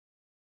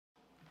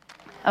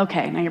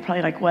Okay, now you're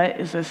probably like, what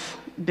is this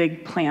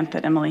big plant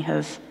that Emily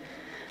has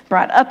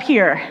brought up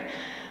here?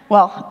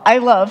 Well, I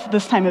love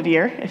this time of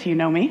year, if you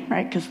know me,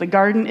 right? Because the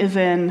garden is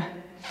in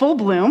full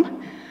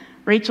bloom.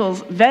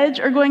 Rachel's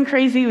veg are going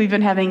crazy. We've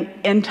been having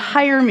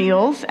entire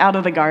meals out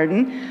of the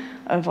garden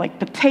of like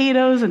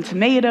potatoes and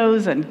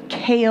tomatoes and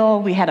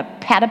kale. We had a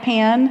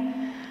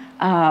patapan.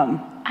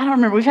 I don't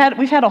remember.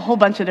 We've had a whole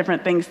bunch of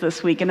different things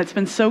this week, and it's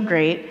been so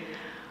great.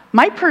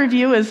 My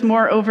purview is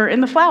more over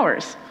in the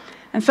flowers.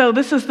 And so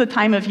this is the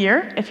time of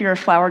year, if you're a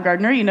flower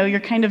gardener, you know, you're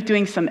kind of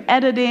doing some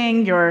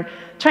editing, you're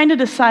trying to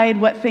decide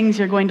what things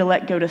you're going to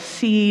let go to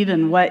seed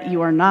and what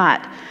you are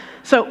not.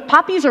 So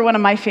poppies are one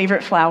of my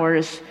favorite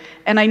flowers,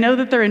 and I know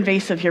that they're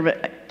invasive here,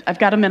 but I've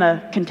got them in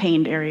a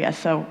contained area,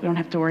 so we don't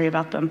have to worry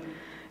about them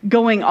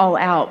going all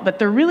out. But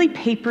they're really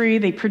papery,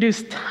 they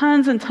produce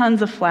tons and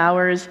tons of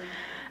flowers,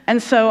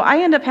 and so I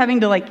end up having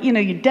to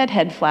you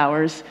deadhead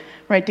flowers,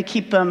 right, to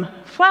keep them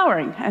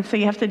flowering. And so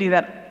you have to do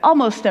that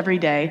almost every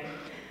day.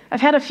 I've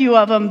had a few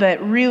of them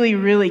that really,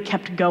 really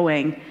kept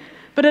going.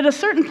 But at a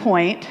certain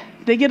point,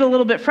 they get a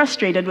little bit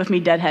frustrated with me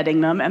deadheading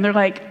them, and they're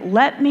like,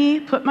 let me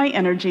put my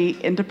energy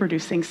into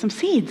producing some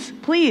seeds,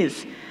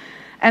 please.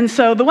 And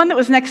so the one that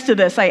was next to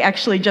this, I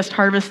actually just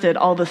harvested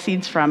all the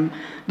seeds from.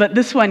 But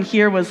this one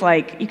here was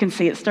like, you can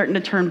see it's starting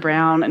to turn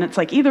brown, and it's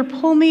like, either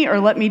pull me or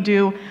let me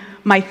do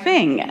my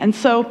thing. And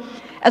so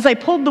as I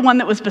pulled the one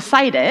that was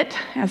beside it,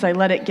 as I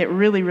let it get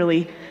really,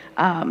 really,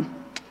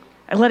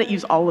 I let it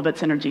use all of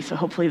its energy, so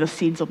hopefully the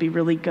seeds will be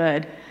really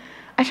good.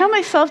 I found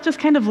myself just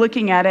kind of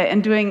looking at it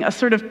and doing a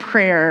sort of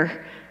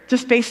prayer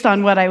just based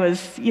on what I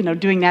was,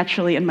 doing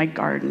naturally in my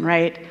garden,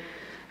 right?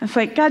 It's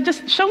like, God,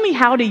 just show me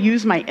how to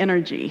use my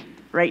energy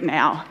right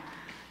now.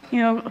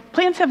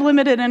 Plants have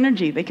limited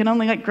energy. They can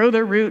only grow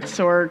their roots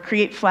or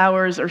create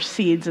flowers or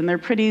seeds, and they're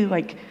pretty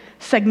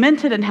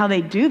segmented in how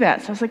they do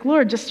that. So I was like,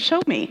 Lord, just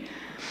show me.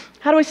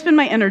 How do I spend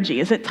my energy?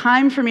 Is it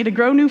time for me to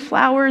grow new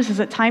flowers? Is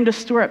it time to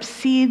store up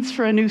seeds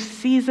for a new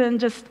season?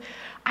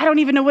 I don't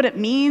even know what it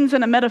means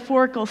in a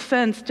metaphorical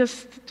sense.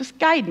 Just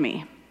guide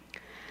me.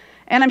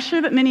 And I'm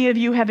sure that many of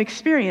you have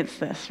experienced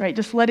this, right?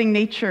 Just letting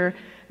nature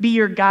be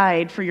your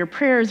guide for your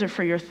prayers or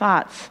for your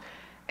thoughts.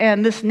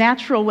 And this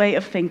natural way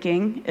of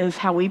thinking is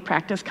how we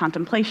practice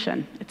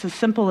contemplation. It's as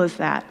simple as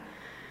that.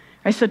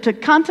 Right? So to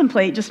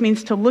contemplate just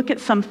means to look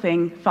at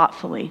something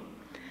thoughtfully.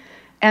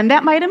 And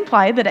that might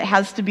imply that it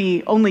has to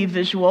be only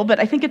visual, but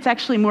I think it's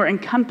actually more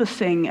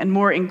encompassing and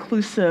more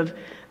inclusive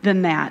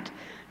than that.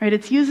 Right?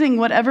 It's using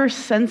whatever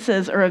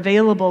senses are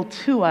available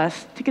to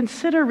us to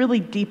consider really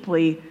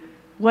deeply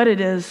what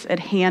it is at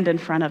hand in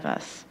front of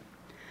us.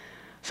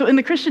 So in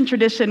the Christian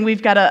tradition,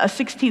 we've got a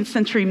 16th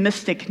century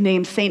mystic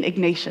named St.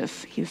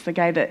 Ignatius. He's the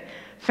guy that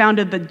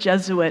founded the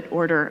Jesuit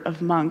order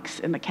of monks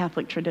in the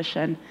Catholic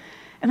tradition.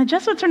 And the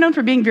Jesuits are known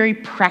for being very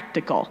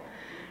practical,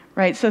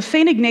 right? So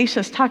St.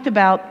 Ignatius talked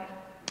about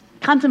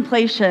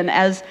contemplation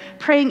as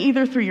praying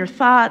either through your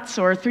thoughts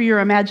or through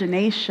your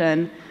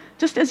imagination,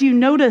 just as you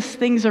notice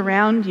things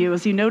around you,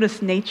 as you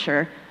notice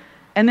nature,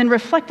 and then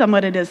reflect on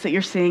what it is that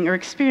you're seeing or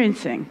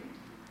experiencing.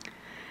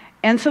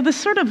 And so this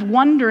sort of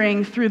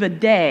wandering through the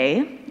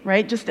day,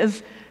 right, just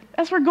as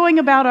we're going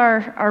about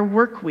our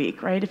work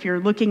week, right, if you're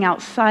looking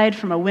outside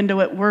from a window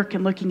at work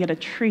and looking at a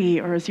tree,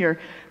 or as you're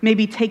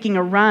maybe taking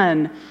a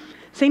run,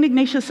 St.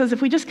 Ignatius says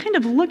if we just kind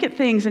of look at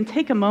things and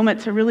take a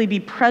moment to really be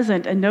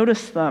present and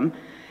notice them,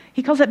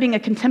 he calls that being a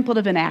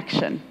contemplative in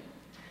action.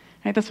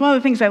 Right? That's one of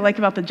the things I like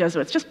about the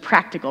Jesuits, just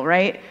practical,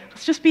 right?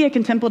 Let's just be a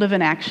contemplative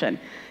in action.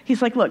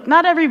 He's like, look,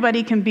 not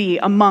everybody can be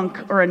a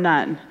monk or a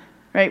nun,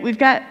 right? We've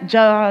got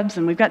jobs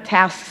and we've got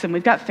tasks and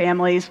we've got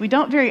families. We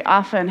don't very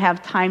often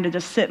have time to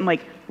just sit and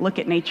look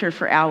at nature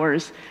for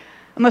hours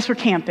unless we're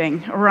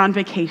camping or we're on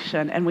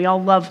vacation, and we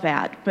all love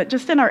that. But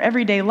just in our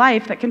everyday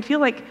life, that can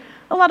feel like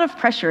a lot of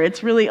pressure.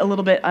 It's really a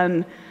little bit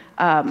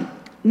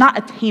not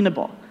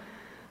attainable.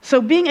 So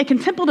being a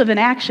contemplative in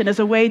action is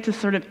a way to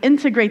sort of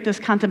integrate this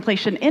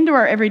contemplation into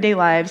our everyday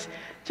lives,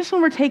 just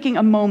when we're taking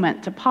a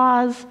moment to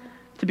pause,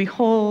 to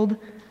behold,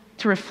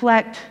 to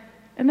reflect,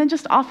 and then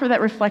just offer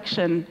that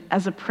reflection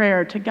as a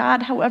prayer to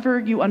God, however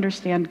you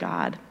understand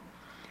God.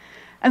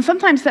 And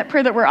sometimes that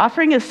prayer that we're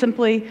offering is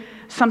simply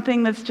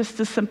something that's just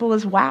as simple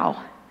as wow,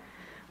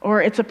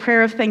 or it's a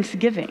prayer of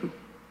thanksgiving,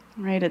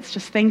 right? It's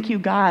just thank you,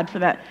 God, for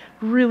that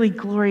really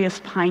glorious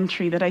pine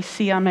tree that I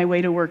see on my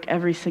way to work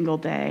every single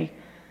day.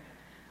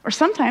 Or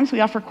sometimes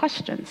we offer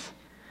questions,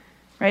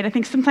 right? I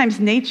think sometimes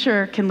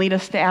nature can lead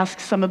us to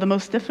ask some of the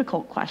most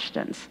difficult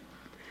questions.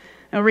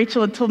 Now, Rachel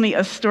had told me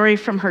a story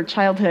from her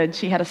childhood.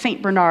 She had a St.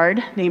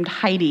 Bernard named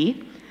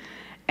Heidi,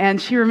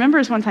 and she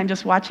remembers one time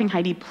just watching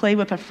Heidi play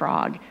with a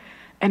frog.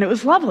 And it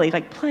was lovely,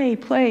 play,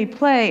 play,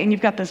 play, and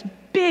you've got this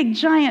big,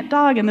 giant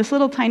dog and this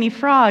little tiny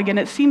frog, and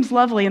it seems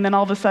lovely, and then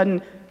all of a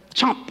sudden,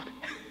 chomp.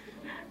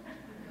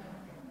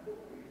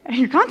 And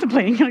you're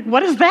contemplating,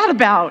 what is that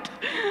about?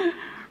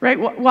 Right?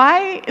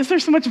 Why is there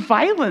so much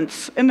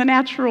violence in the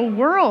natural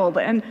world?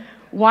 And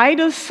why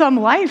does some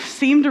life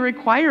seem to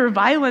require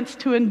violence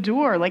to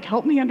endure?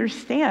 Help me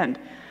understand.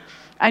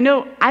 I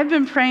know I've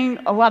been praying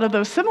a lot of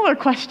those similar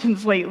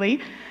questions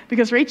lately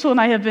because Rachel and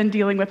I have been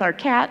dealing with our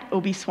cat,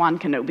 Obi Swan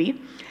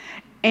Kenobi.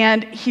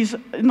 And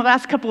in the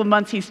last couple of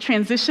months, he's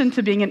transitioned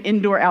to being an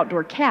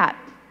indoor-outdoor cat.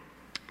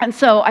 And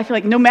so I feel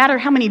like no matter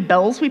how many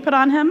bells we put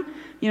on him,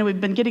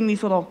 we've been getting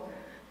these little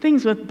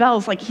things with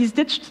bells, like he's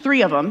ditched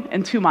 3 of them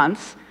in 2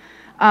 months.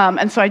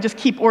 And so I just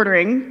keep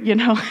ordering,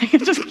 I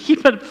can just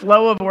keep a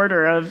flow of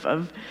order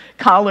of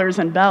collars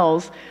and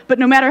bells. But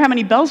no matter how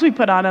many bells we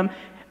put on him,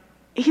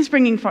 he's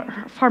bringing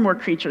far more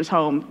creatures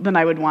home than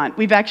I would want.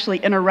 We've actually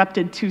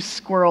interrupted 2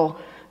 squirrel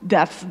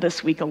deaths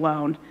this week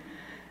alone.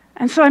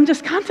 And so I'm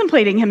just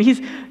contemplating him.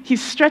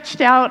 He's stretched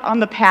out on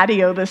the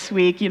patio this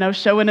week,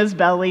 showing his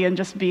belly and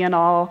just being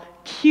all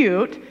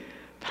cute.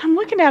 But I'm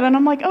looking at him and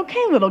I'm like,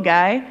 okay, little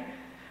guy,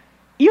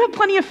 you have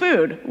plenty of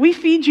food. We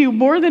feed you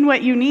more than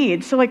what you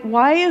need. So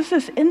why is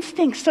this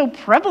instinct so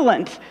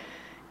prevalent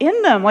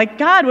in them?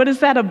 God, what is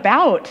that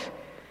about?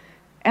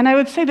 And I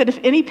would say that if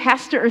any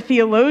pastor or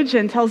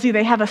theologian tells you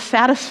they have a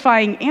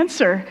satisfying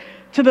answer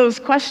to those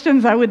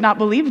questions, I would not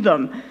believe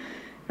them.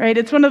 Right?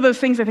 It's one of those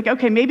things I think,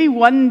 okay, maybe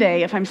one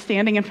day if I'm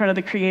standing in front of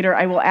the Creator,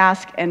 I will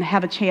ask and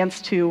have a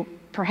chance to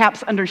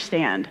perhaps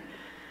understand.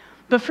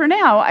 But for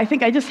now, I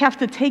think I just have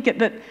to take it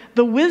that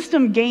the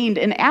wisdom gained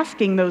in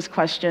asking those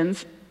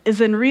questions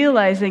is in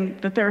realizing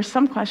that there are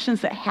some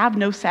questions that have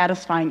no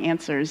satisfying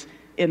answers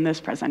in this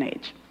present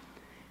age.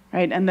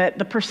 Right? And that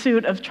the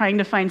pursuit of trying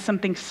to find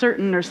something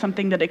certain or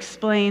something that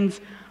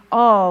explains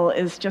all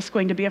is just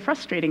going to be a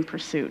frustrating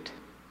pursuit.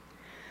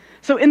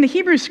 So in the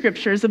Hebrew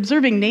scriptures,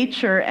 observing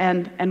nature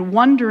and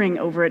wondering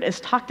over it is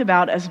talked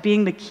about as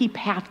being the key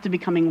path to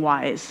becoming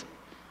wise.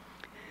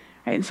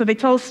 Right? And so they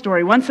tell a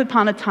story. Once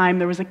upon a time,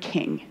 there was a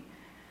king.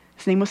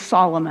 His name was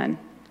Solomon.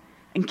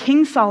 And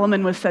King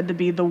Solomon was said to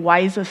be the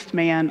wisest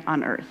man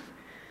on earth.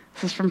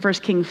 This is from 1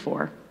 Kings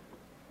 4.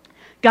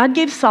 God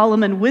gave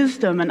Solomon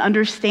wisdom and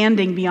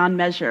understanding beyond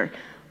measure,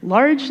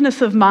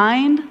 largeness of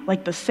mind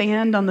like the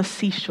sand on the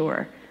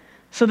seashore,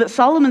 so that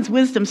Solomon's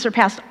wisdom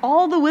surpassed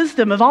all the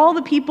wisdom of all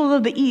the people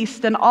of the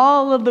East and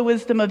all of the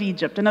wisdom of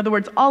Egypt. In other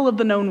words, all of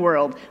the known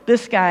world.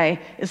 This guy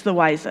is the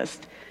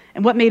wisest.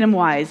 And what made him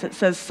wise? It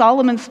says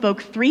Solomon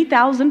spoke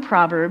 3,000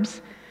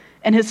 proverbs,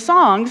 and his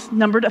songs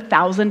numbered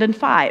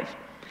 1,005.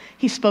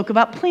 He spoke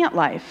about plant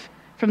life,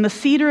 from the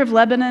cedar of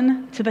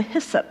Lebanon to the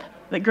hyssop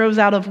that grows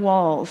out of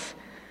walls.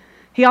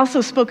 He also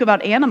spoke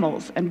about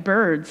animals and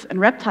birds and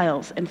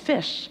reptiles and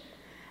fish.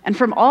 And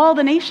from all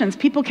the nations,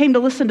 people came to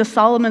listen to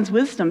Solomon's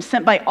wisdom,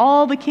 sent by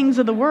all the kings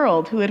of the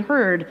world who had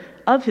heard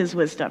of his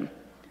wisdom.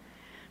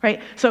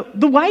 Right? So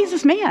the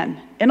wisest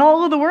man in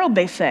all of the world,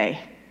 they say.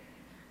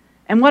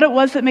 And what it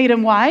was that made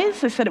him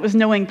wise, they said it was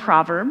knowing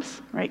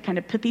proverbs, right? Kind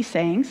of pithy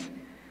sayings,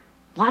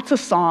 lots of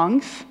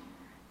songs.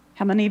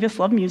 How many of us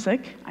love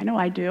music? I know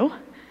I do.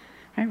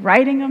 Right?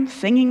 Writing them,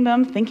 singing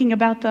them, thinking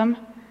about them,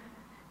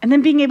 and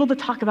then being able to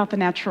talk about the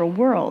natural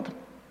world.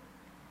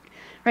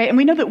 Right? And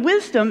we know that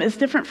wisdom is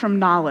different from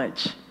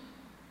knowledge,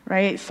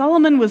 right?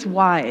 Solomon was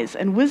wise,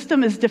 and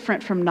wisdom is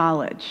different from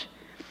knowledge.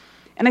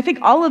 And I think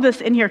all of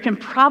us in here can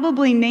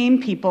probably name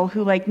people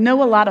who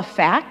know a lot of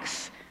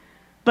facts,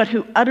 but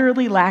who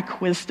utterly lack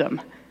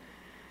wisdom.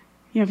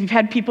 If you've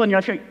had people in your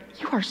life, you're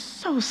like, you are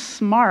so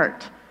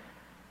smart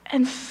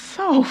and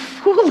so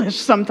foolish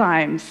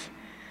sometimes.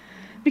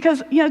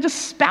 Because,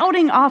 just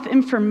spouting off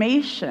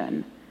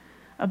information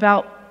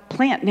about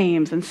plant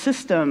names and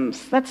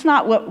systems, that's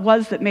not what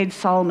was that made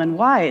Solomon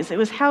wise. It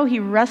was how he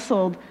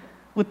wrestled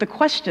with the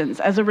questions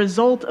as a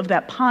result of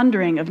that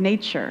pondering of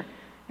nature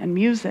and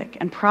music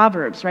and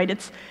proverbs, right?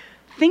 It's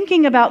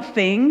thinking about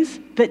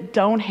things that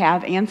don't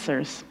have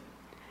answers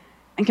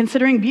and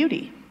considering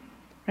beauty,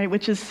 right,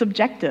 which is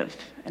subjective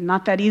and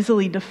not that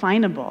easily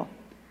definable.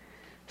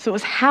 So it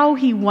was how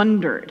he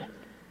wondered,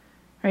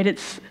 right?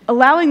 It's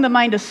allowing the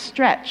mind to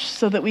stretch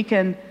so that we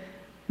can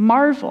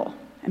marvel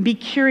and be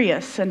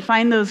curious and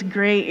find those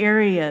gray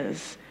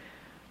areas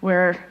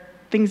where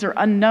things are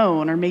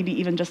unknown or maybe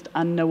even just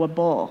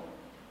unknowable.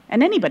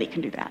 And anybody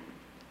can do that.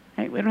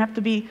 Right? We don't have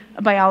to be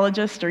a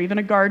biologist or even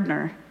a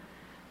gardener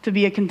to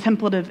be a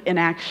contemplative in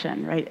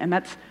action, right? And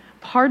that's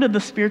part of the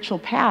spiritual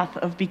path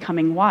of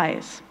becoming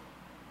wise.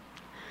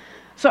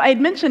 So I had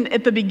mentioned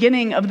at the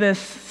beginning of this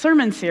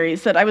sermon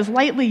series that I was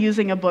lightly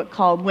using a book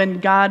called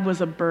When God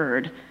Was a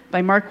Bird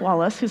by Mark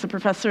Wallace, who's a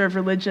professor of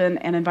religion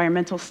and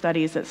environmental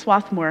studies at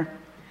Swarthmore.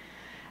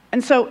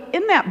 And so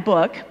in that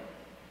book,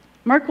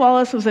 Mark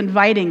Wallace was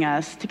inviting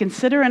us to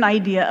consider an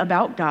idea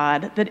about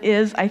God that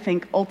is, I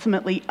think,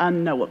 ultimately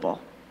unknowable.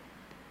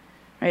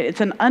 Right?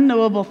 It's an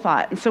unknowable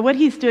thought. And so what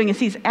he's doing is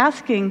he's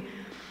asking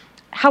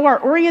how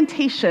our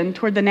orientation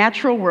toward the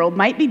natural world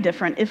might be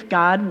different if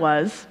God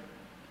was,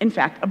 in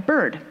fact, a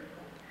bird.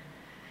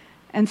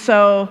 And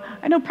so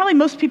I know probably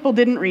most people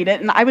didn't read it,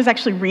 and I was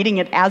actually reading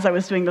it as I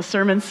was doing the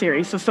sermon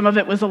series, so some of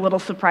it was a little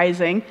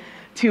surprising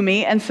to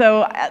me. And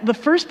so the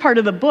first part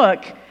of the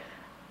book,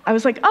 I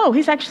was like, oh,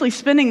 he's actually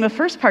spending the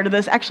first part of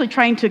this actually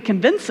trying to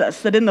convince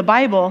us that in the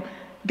Bible,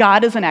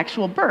 God is an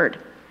actual bird.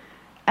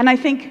 And I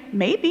think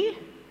maybe,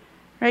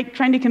 right?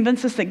 Trying to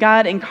convince us that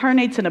God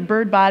incarnates in a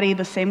bird body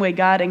the same way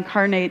God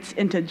incarnates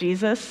into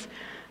Jesus,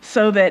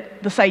 so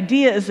that this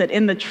idea is that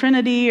in the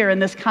Trinity or in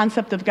this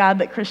concept of God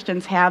that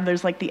Christians have,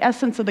 there's like the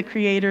essence of the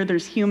Creator,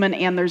 there's human,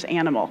 and there's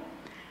animal.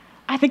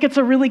 I think it's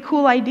a really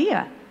cool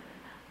idea,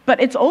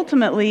 but it's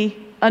ultimately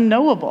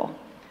unknowable,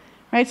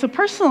 right? So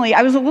personally,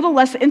 I was a little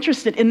less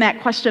interested in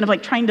that question of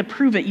like trying to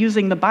prove it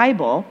using the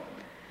Bible.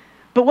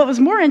 But what was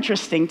more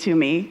interesting to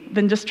me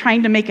than just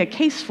trying to make a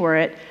case for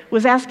it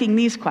was asking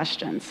these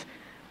questions.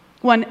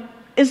 One,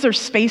 is there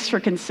space for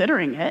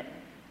considering it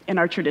in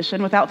our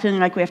tradition without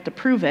feeling like we have to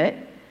prove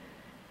it?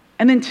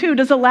 And then two,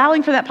 does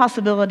allowing for that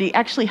possibility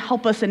actually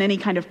help us in any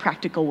kind of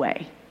practical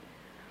way?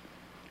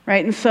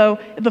 Right? And so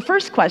the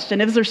first question,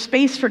 is there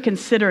space for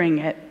considering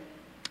it?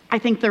 I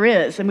think there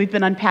is, and we've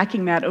been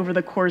unpacking that over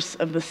the course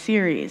of the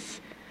series.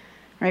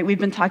 Right? We've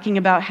been talking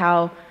about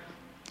how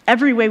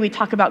every way we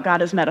talk about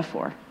God is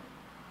metaphor.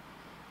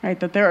 Right?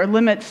 That there are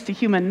limits to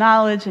human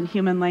knowledge and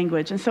human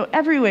language. And so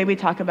every way we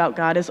talk about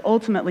God is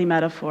ultimately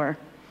metaphor.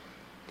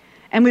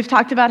 And we've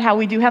talked about how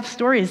we do have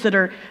stories that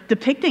are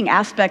depicting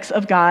aspects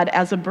of God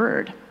as a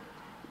bird,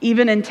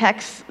 even in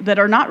texts that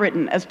are not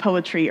written as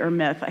poetry or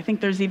myth. I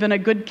think there's even a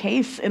good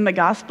case in the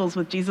Gospels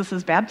with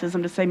Jesus'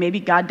 baptism to say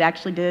maybe God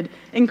actually did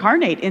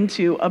incarnate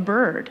into a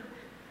bird.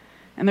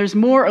 And there's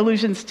more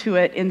allusions to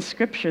it in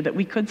Scripture that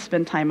we could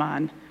spend time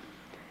on.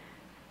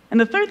 And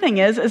the third thing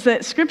is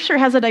that Scripture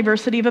has a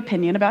diversity of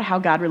opinion about how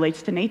God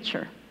relates to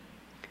nature.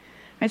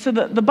 Right, so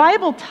the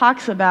Bible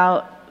talks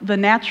about the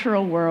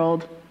natural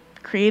world,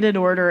 created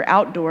order,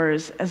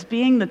 outdoors, as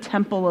being the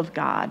temple of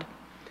God.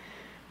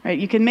 Right?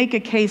 You can make a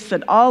case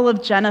that all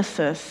of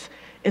Genesis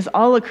is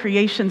all a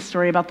creation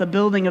story about the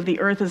building of the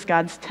earth as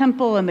God's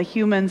temple and the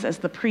humans as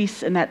the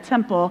priests in that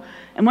temple.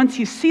 And once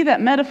you see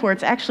that metaphor,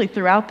 it's actually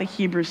throughout the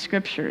Hebrew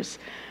Scriptures.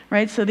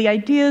 Right? So the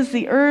idea is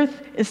the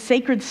earth is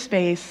sacred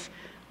space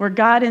where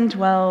God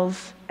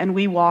indwells and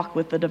we walk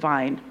with the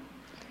divine.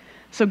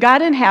 So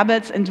God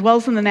inhabits and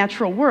dwells in the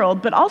natural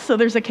world, but also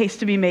there's a case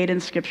to be made in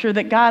Scripture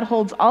that God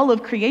holds all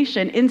of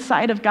creation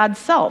inside of God's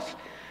self,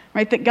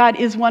 right? That God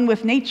is one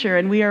with nature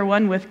and we are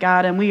one with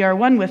God and we are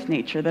one with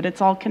nature, that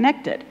it's all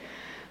connected.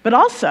 But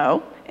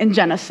also, in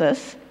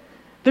Genesis,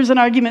 there's an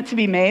argument to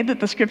be made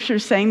that the Scripture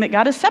is saying that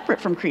God is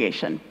separate from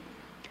creation,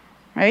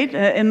 right?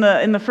 In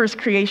the first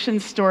creation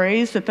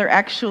stories, that they're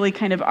actually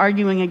kind of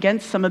arguing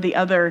against some of the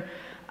other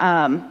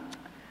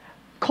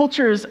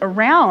cultures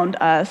around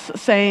us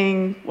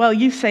saying, well,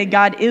 you say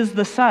God is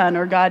the sun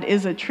or God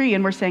is a tree,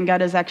 and we're saying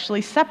God is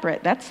actually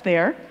separate. That's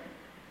there.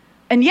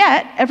 And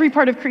yet, every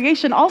part of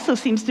creation also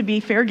seems to be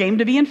fair game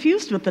to be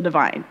infused with the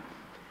divine,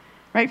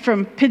 right?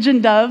 From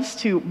pigeon doves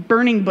to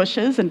burning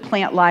bushes and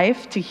plant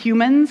life to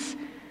humans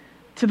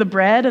to the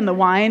bread and the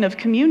wine of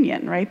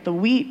communion, right? The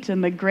wheat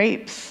and the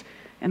grapes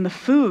and the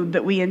food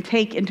that we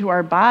intake into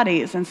our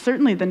bodies. And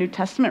certainly the New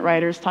Testament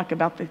writers talk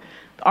about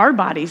our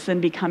bodies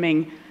then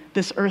becoming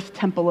this earth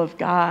temple of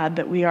God,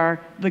 that we are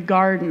the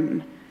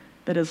garden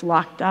that is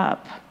locked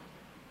up.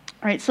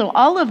 Right? So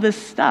all of this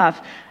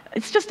stuff,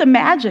 it's just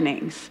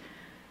imaginings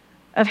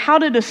of how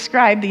to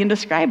describe the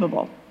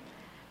indescribable.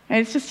 And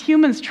it's just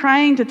humans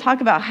trying to talk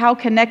about how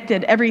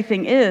connected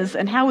everything is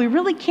and how we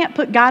really can't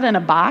put God in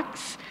a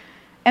box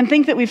and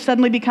think that we've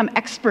suddenly become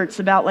experts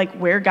about like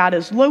where God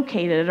is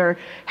located or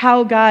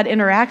how God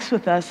interacts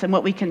with us and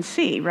what we can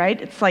see,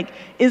 right? It's like,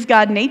 is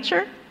God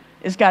nature?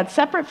 Is God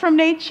separate from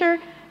nature?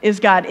 Is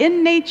God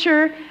in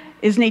nature?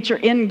 Is nature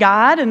in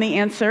God? And the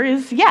answer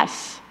is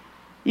yes.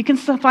 You can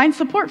find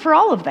support for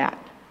all of that.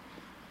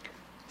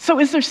 So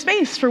is there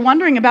space for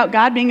wondering about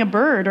God being a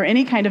bird or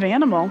any kind of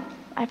animal?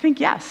 I think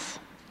yes.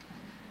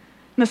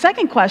 And the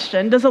second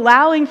question, does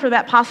allowing for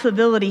that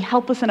possibility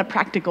help us in a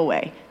practical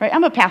way? Right?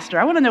 I'm a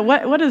pastor. I want to know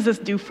what does this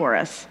do for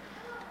us?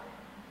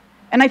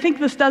 And I think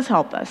this does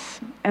help us.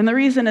 And the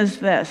reason is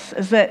this,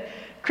 is that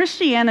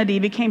Christianity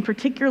became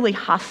particularly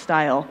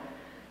hostile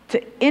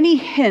to any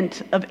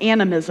hint of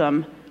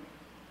animism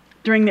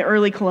during the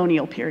early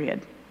colonial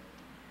period.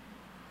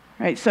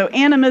 Right? So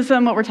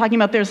animism, what we're talking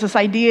about, there's this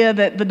idea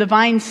that the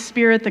divine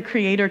spirit, the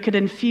creator, could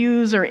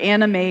infuse or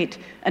animate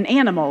an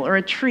animal or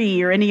a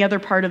tree or any other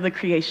part of the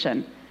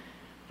creation.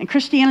 And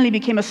Christianity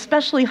became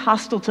especially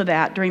hostile to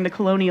that during the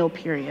colonial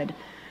period.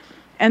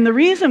 And the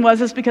reason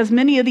is because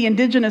many of the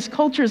indigenous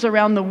cultures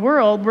around the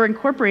world were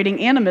incorporating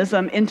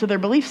animism into their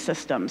belief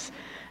systems.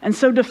 And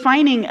so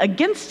defining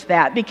against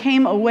that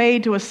became a way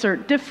to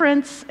assert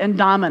difference and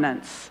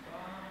dominance.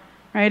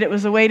 Right? It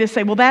was a way to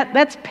say, well,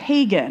 that's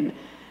pagan.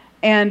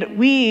 And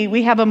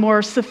we have a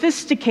more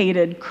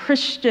sophisticated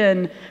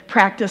Christian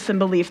practice and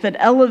belief that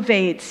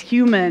elevates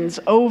humans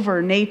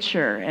over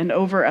nature and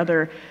over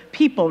other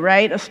people,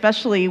 right?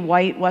 Especially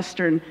white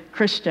Western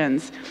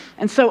Christians.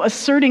 And so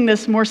asserting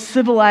this more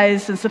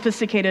civilized and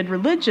sophisticated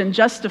religion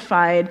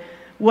justified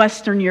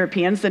Western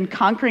Europeans then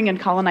conquering and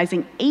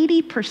colonizing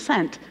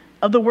 80%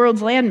 of the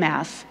world's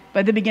landmass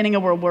by the beginning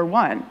of World War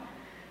I.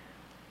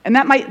 And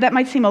that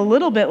might seem a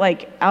little bit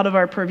like out of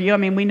our purview. I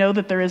mean, we know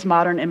that there is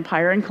modern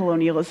empire and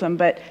colonialism,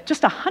 but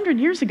just 100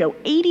 years ago,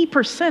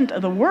 80%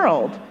 of the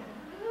world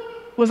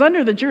was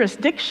under the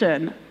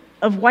jurisdiction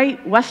of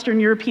white Western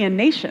European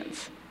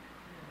nations.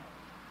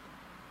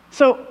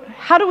 So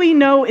how do we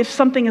know if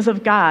something is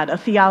of God, a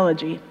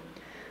theology?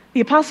 The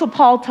Apostle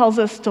Paul tells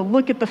us to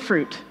look at the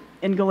fruit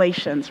in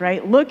Galatians,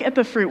 right? Look at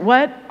the fruit.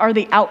 What are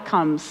the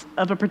outcomes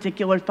of a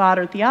particular thought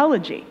or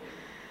theology?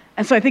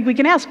 And so I think we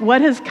can ask,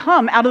 what has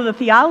come out of the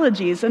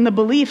theologies and the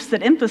beliefs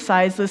that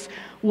emphasize this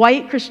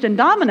white Christian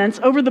dominance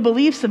over the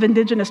beliefs of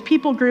indigenous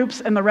people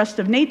groups and the rest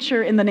of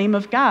nature in the name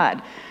of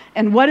God?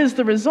 And what is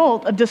the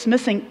result of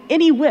dismissing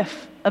any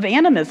whiff of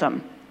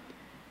animism?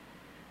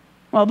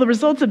 Well, the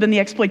results have been the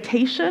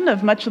exploitation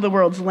of much of the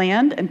world's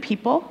land and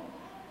people,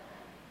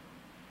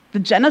 the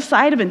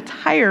genocide of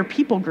entire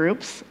people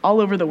groups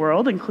all over the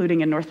world, including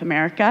in North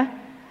America,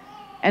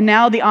 and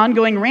now the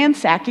ongoing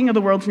ransacking of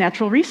the world's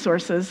natural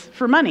resources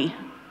for money,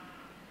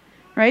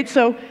 right?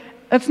 So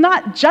it's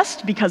not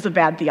just because of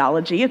bad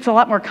theology. It's a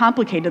lot more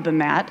complicated than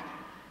that,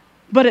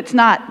 but it's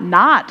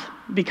not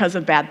because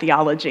of bad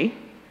theology,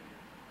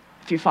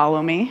 if you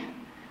follow me.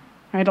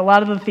 Right? A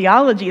lot of the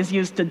theology is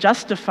used to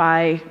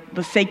justify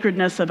the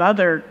sacredness of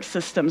other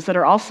systems that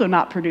are also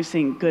not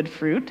producing good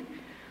fruit.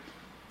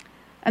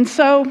 And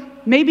so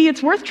maybe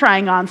it's worth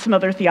trying on some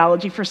other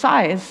theology for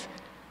size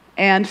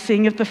and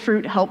seeing if the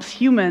fruit helps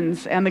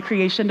humans and the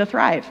creation to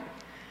thrive.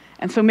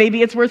 And so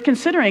maybe it's worth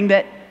considering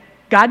that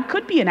God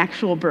could be an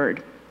actual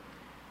bird.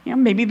 You know,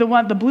 maybe the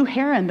blue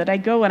heron that I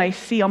go and I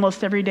see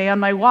almost every day on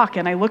my walk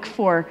and I look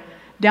for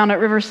down at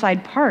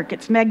Riverside Park.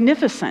 It's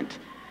magnificent.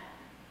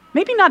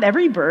 Maybe not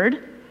every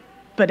bird,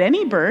 but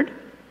any bird.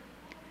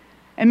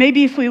 And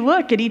maybe if we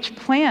look at each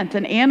plant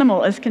and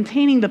animal as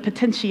containing the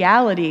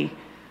potentiality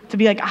to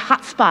be like a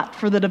hot spot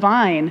for the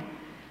divine,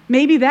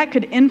 maybe that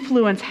could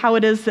influence how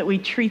it is that we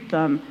treat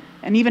them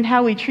and even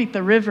how we treat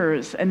the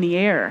rivers and the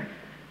air.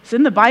 So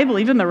in the Bible,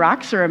 even the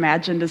rocks are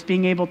imagined as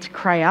being able to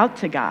cry out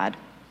to God.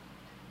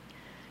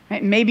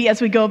 Right? Maybe as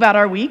we go about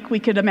our week, we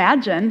could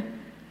imagine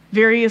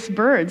various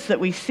birds that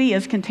we see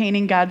as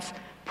containing God's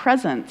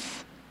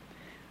presence.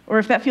 Or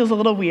if that feels a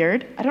little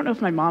weird, I don't know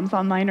if my mom's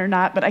online or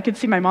not, but I could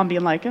see my mom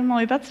being like,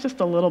 Emily, that's just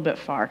a little bit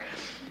far.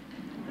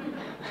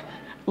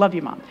 Love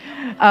you, Mom.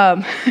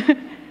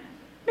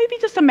 Maybe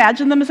just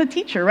imagine them as a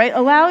teacher, right?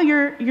 Allow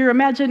your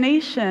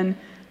imagination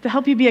to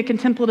help you be a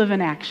contemplative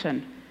in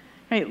action,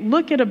 right?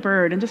 Look at a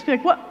bird and just be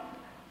like,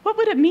 what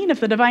would it mean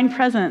if the divine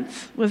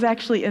presence was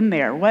actually in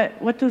there?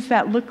 What does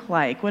that look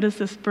like? What is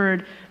this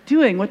bird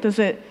doing? Does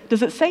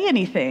it say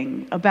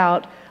anything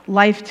about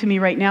life to me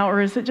right now,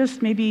 or is it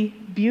just maybe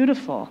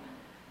beautiful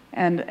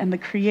and the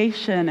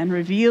creation and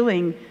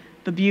revealing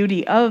the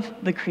beauty of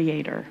the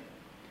Creator?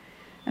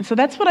 And so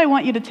that's what I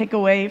want you to take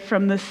away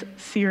from this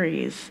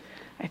series,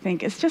 I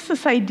think. It's just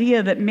this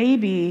idea that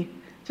maybe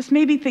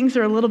things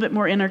are a little bit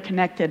more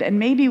interconnected, and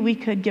maybe we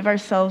could give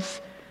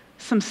ourselves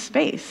some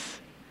space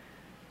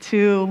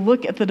to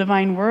look at the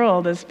divine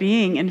world as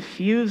being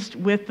infused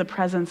with the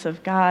presence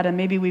of God, and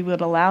maybe we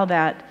would allow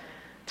that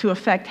to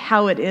affect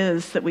how it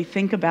is that we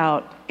think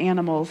about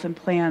animals and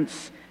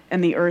plants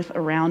and the earth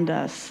around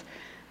us,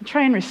 and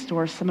try and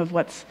restore some of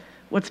what's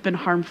been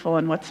harmful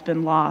and what's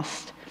been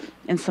lost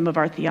in some of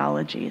our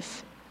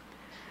theologies.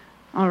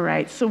 All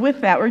right, so with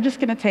that,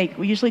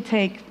 we usually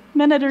take a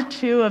minute or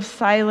two of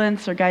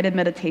silence or guided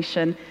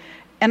meditation,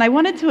 and I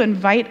wanted to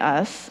invite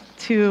us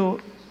to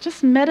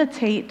just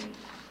meditate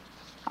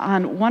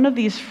on one of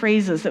these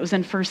phrases that was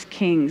in 1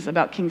 Kings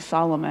about King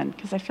Solomon,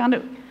 because I found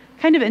it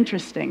kind of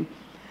interesting.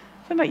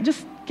 So I might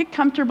just get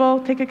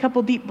comfortable, take a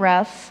couple deep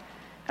breaths,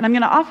 and I'm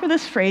going to offer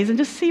this phrase and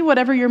just see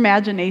whatever your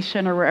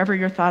imagination or wherever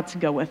your thoughts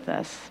go with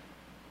this.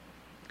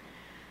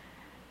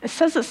 It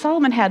says that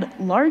Solomon had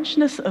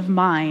largeness of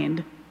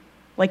mind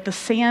like the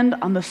sand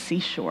on the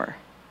seashore.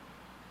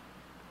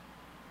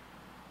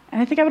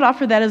 And I think I would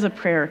offer that as a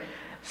prayer.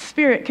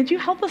 Spirit, could you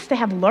help us to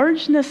have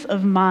largeness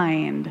of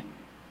mind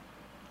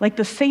like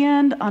the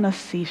sand on a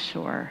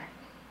seashore?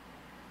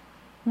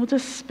 We'll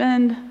just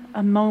spend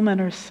a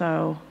moment or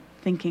so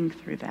thinking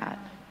through that.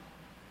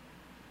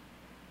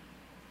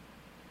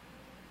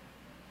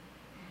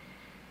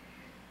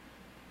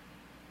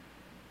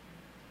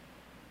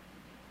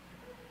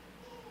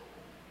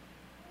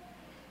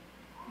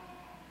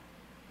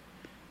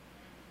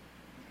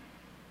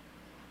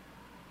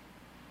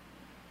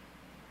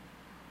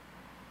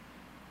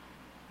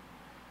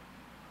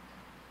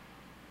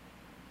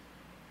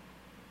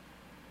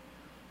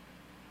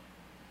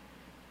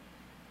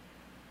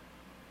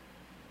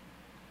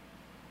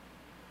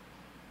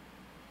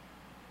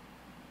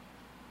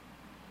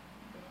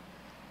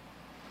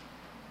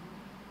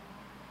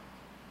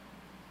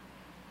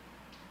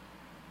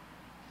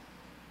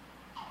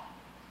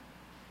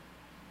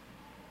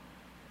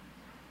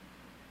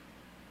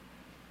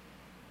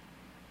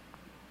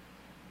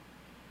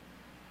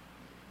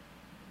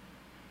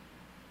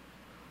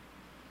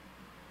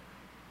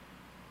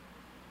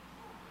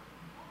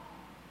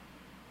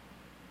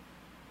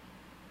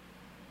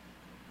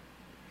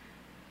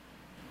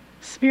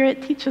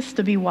 Spirit, teach us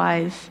to be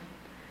wise.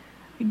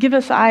 Give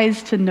us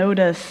eyes to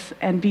notice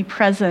and be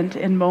present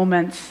in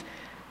moments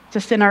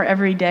just in our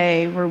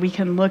everyday where we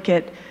can look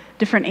at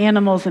different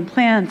animals and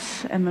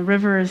plants and the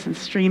rivers and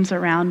streams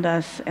around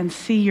us and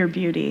see your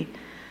beauty.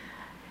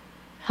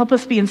 Help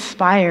us be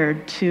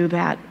inspired to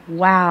that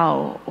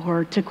wow,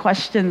 or to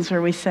questions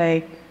where we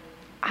say,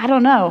 I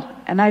don't know,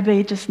 and I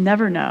may just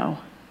never know.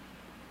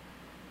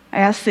 I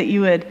ask that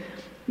you would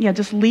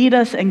just lead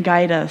us and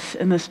guide us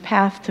in this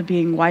path to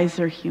being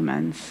wiser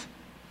humans.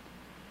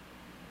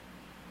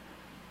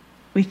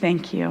 We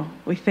thank you.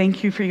 We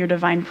thank you for your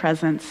divine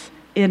presence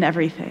in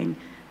everything.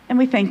 And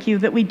we thank you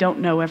that we don't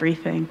know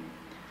everything.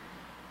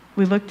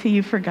 We look to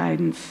you for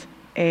guidance.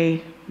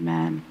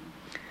 Amen.